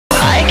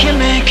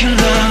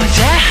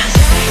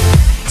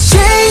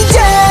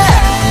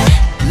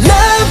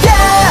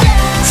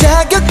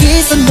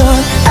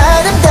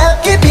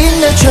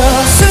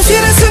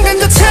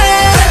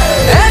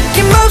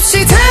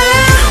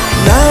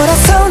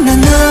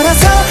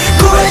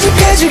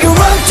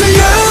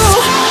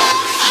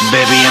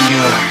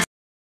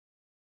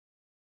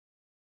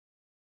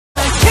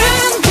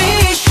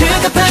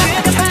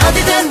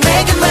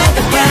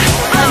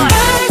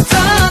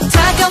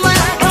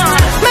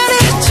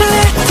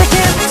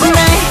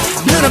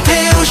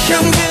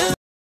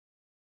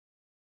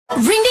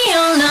Ring the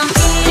alarm.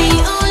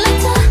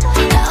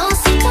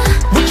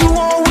 What you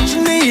want, what you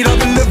need, I'll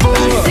deliver.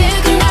 Feel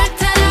good like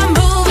that I'm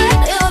moving,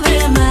 you'll be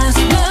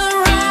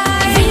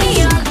mesmerized. Ring the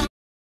alarm.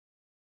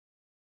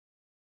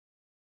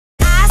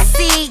 I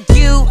see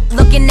you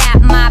looking at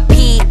my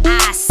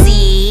P.I.C.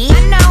 I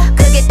know.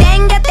 그게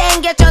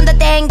땡겨 좀 더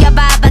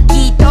땡겨봐봐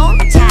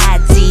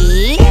기동차지.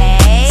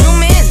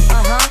 Zoom in,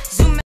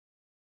 zoom in.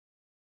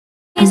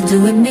 He's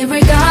doing me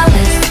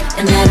regardless,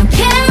 and I don't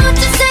care what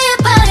you say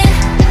about it.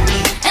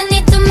 And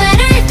it don't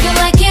matter if you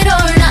like it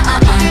or not.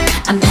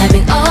 I'm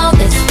having all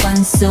this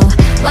fun, so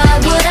why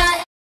would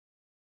I?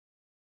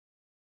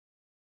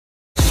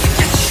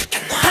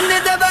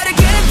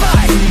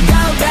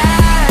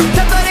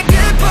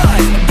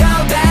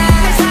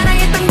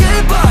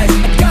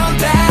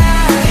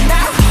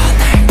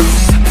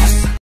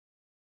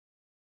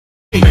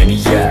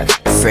 Maniac,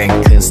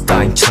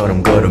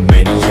 Frankenstein처럼 걸은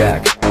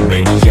maniac,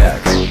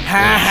 maniac.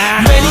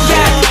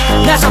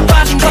 Maniac, 나서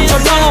빠진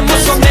것처럼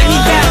무슨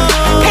maniac.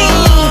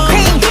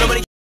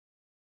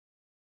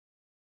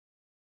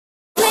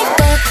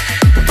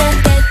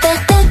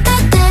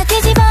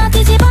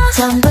 뒤집어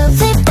전부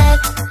flip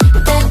back.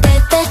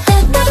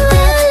 나도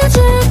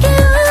알려줄게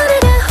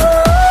우리가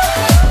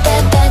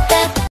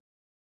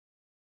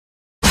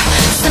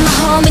Send my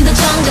home in the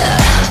jungle,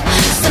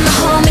 send my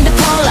home in the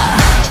polar.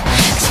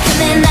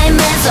 지켜내 나의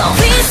매점.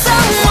 Please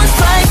someone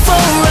fight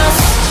for us.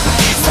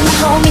 Send my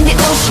home in the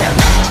ocean.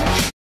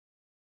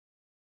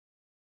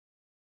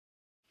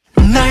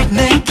 날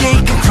내게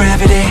이끈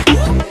gravity,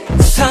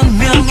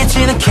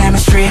 선명해지는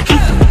chemistry.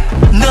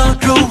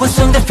 너로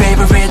완성된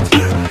favorite.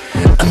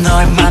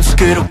 너의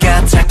맘속으로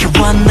가닿게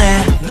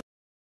원해.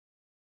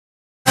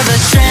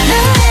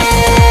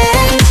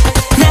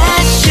 내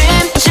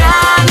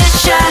심장의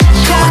shot.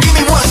 Come on, give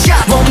me one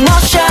shot. One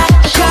more shot.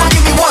 Come on,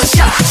 give me one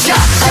shot.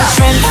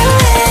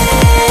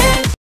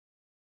 Adrenaline.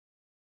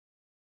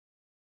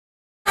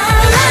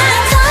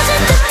 터질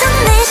듯한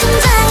내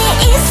심장이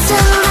있어.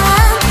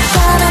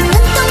 바람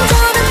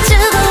눈동자로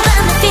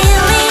주고받는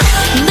feeling.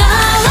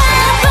 너와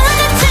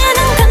부딪히는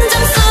감정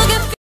속에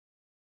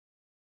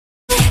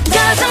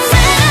Doesn't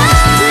matter.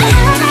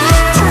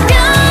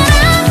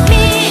 특별한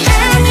me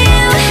and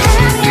you.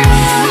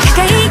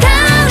 가까이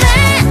가래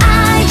I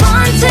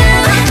want to.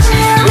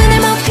 눈을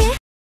못 피.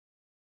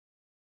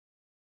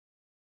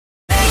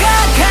 내가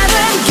가는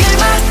길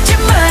막지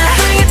마.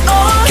 Bring it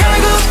on.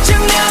 결국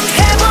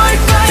증명해볼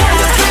거야.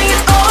 Bring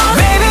it on.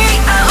 Baby,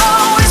 I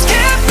always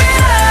keep it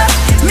up.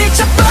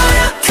 미쳐버려.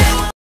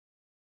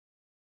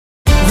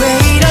 왜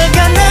이럴까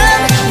난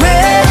왜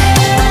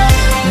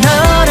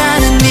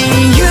너라는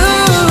이유.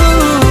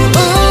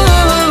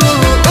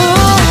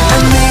 I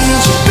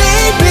need you,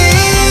 baby.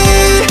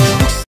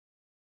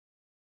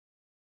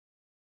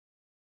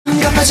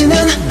 가빠지는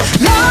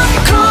love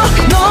call,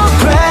 no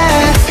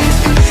breath.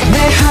 내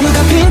하루가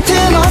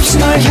빈틈없이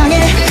널 향해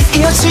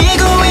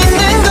이어지고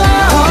있는 걸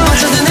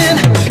빠져드는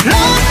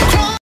love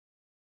call.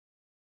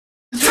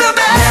 Feel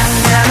bad.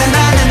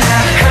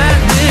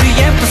 하늘이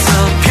예뻐서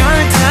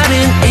별다른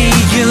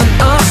이유는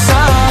없어.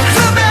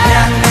 Feel bad.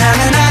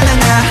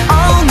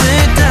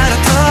 오늘따라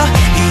더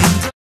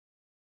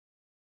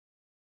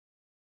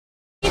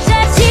이제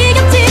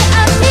지겹지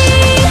않니?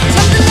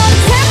 잠든 넌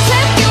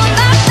tap you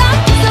knock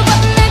so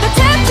but 내가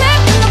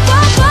tap 너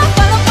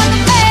follow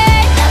me.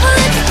 Never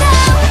let you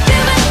down,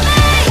 feel with me.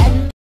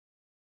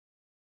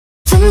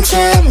 숨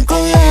참고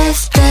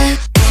let's back.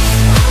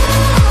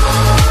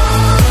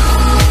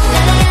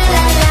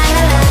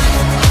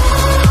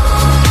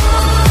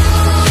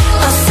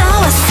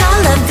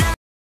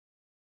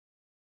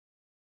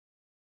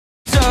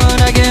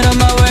 Son, I get on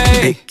my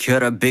way.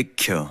 비켜라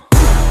비켜.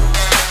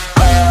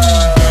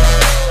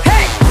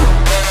 Hey!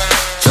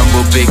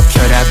 전부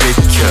비켜라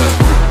비켜.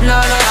 La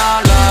la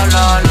la la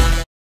la.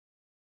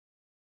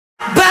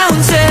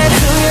 Bounce it.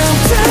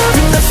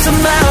 That's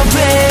my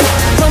way.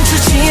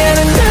 멈추지 않은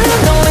난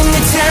너의 내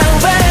town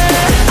back.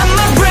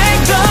 I'ma break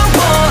the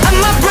wall.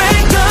 I'ma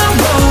break the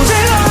rules.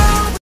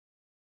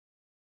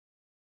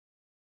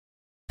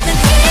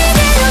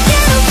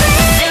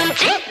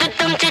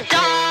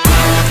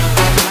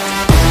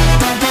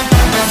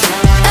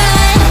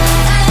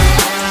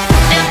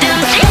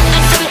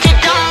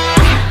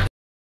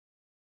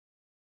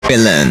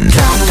 Feeling.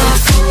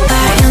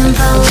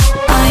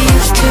 I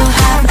used to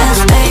have as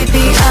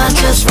baby. I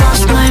just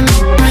lost my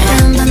memory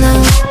in the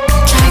new.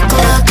 Take a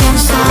look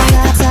inside.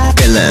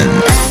 Feeling.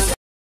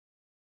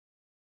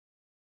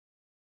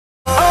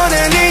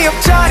 오늘 네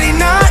옆자리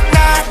나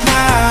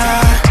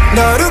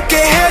널 웃게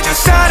해줄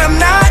사람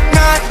나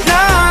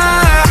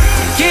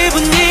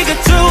기분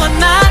네가 좋아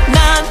나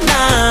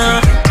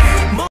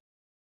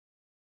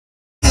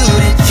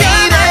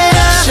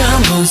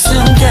처음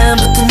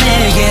순간부터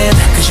내겐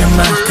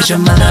그저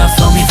my love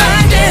for me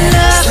baby.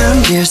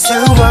 숨길 수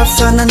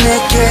없어 난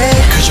내게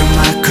그저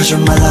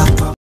my love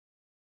for me.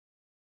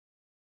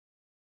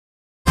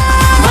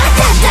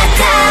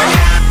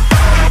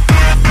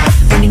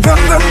 Running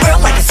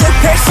vroom like a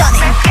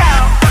supersonic.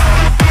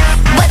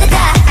 What the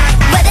da,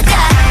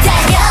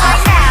 달려.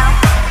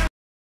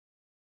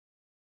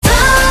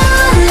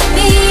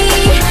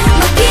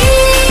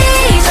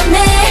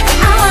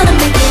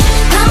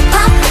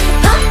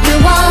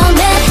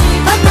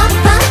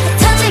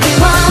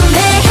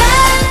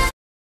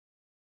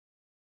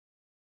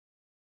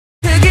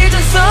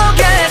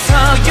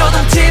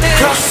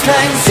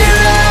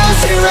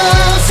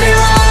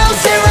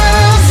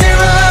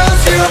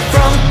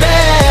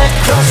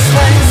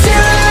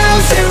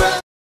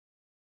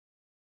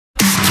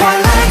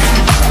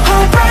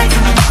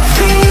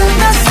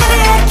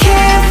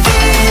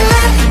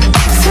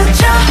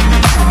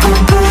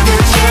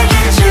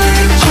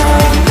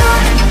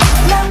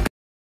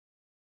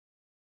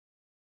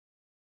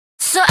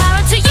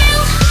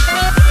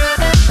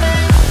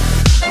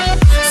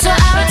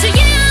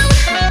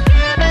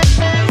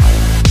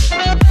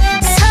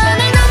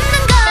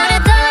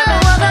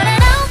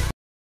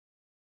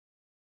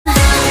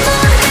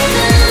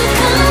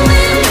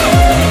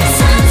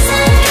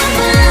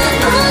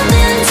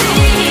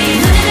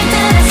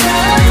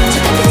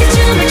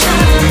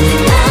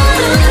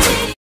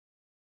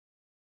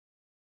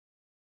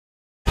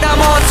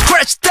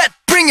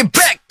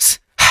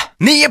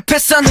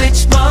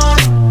 sandwich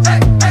mode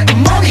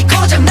몸이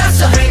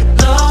고장났어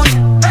reload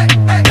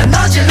난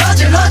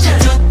어질러질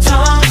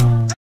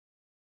두통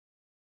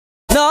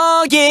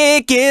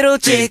너에게로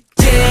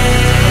직진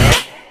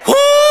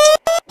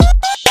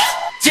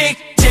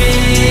직진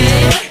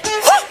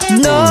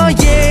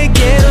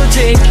너에게로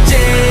직진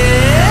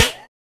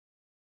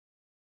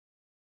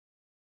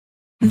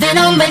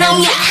Venom,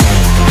 Venom, yeah.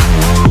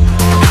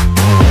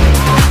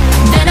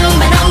 Venom,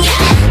 Venom,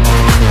 yeah.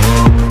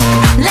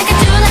 Like I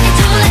do, like I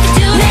do, like I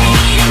do.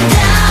 내일은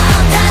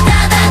down, da, da,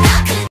 da, da.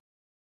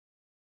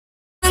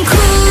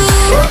 Cool,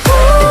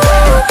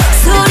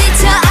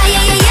 소리쳐,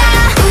 아야야야.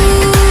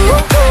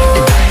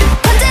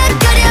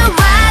 번쩍거려,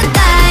 wild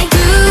like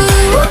you.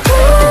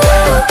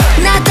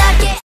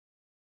 나답게.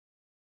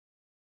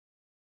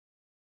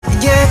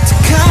 Yet to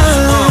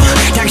come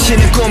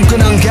당신은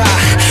꿈꾸는가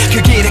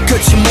그 길의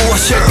끝이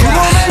무엇일까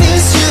Woman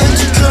is yet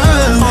to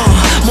come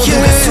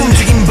모두가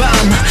숨죽인 밤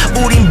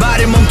우린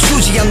발을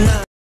멈추지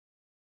않나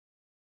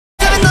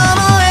답은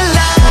너머의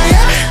line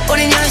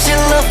우린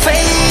현실로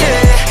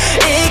faded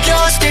이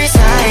교실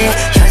사이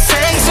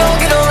현생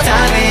속으로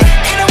담이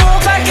In a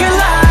world like a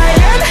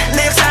lion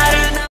내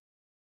살을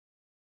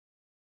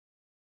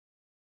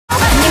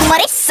네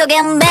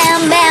머릿속에 맴,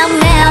 맴,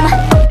 맴.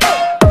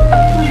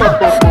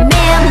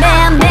 맴,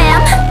 맴, 맴.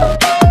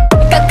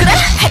 거꾸로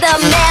해도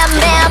맴,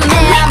 맴, 맴.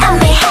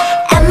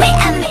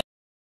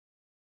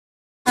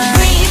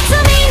 Breathe to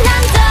me, 난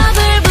더블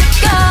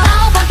붙고.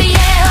 Oh, baby,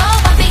 yeah, oh,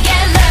 baby,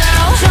 get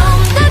low. 좀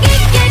더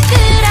깊게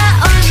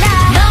끌어올라.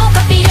 No,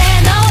 baby, yeah,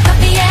 no,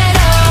 baby, yeah,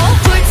 no.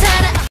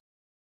 불타는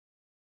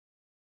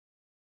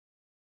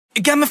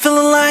You got me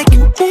feeling like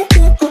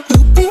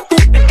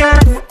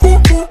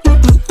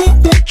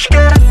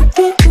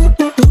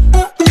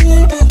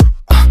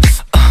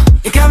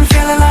You got me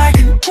feeling like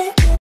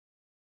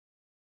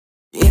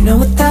You know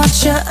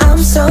without you I'm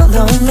so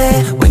lonely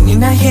When you're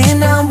not here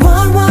now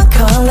one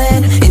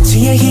calling Into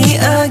your heat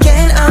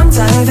again I'm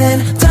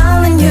diving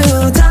Darling you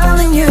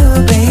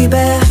baby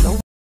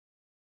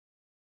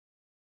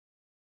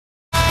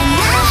And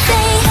I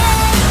say,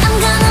 I'm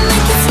gonna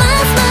make you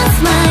smile, smile,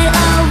 smile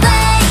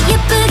away.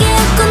 예쁘게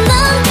웃고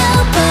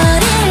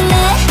넘겨버릴래.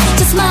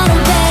 Just smile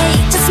away,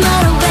 just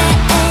smile away.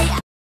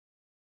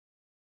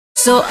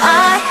 So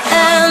I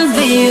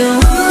envy you.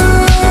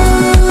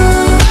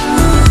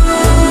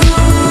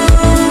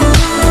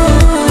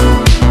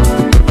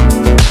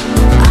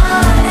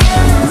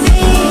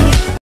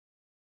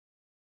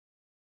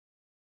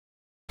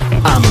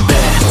 I'm a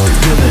bad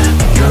villain,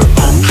 your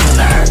own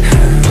killer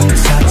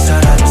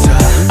Ta-ta-ta-ta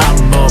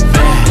I'm a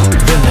bad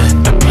villain,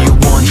 be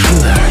one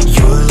killer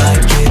You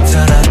like it,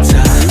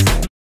 ta-ta-ta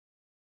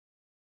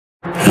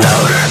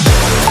Louder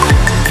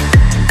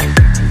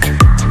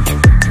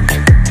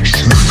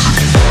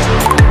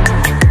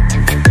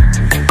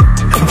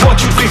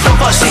What you feel from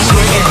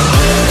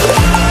busting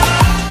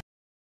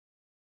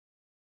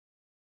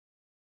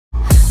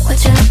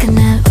What you looking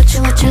at? What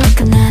you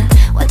looking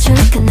at? What you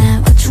looking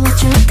at? What you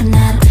looking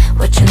at?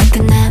 What you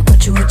looking at?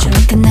 What you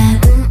looking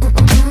at?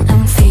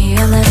 I'm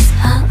fearless,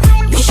 huh?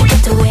 You should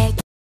get to wake.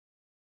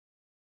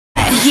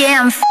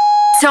 Yeah, I'm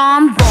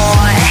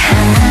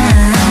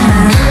tomboy.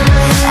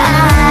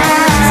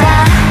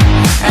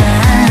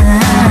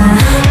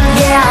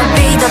 Yeah, I'll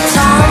be the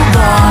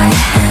tomboy.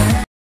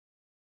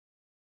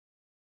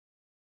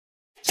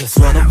 Just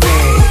run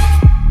away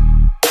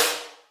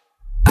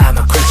I'm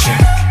a creature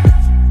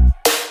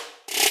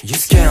You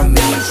scare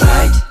me,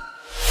 right?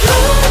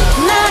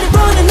 나를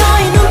보는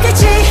너의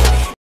눈빛이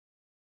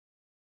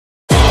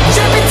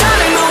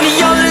준비타는 문이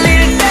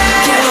열릴 때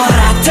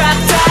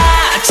라타타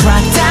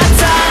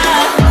트라타타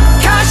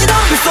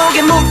가시덤불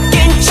속에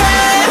묶인 채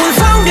온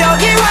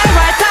성벽이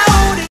활활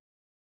타오르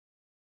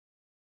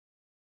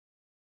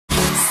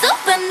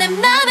쏟아 내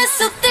맘에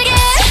쏟대게.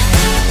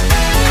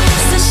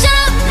 So shut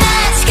up, 나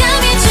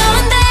지금이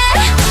좋은데.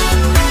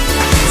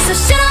 So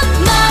shut up,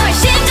 뭘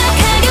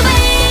심각하게 왜.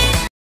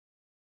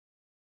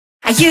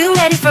 Are you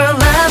ready for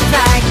love?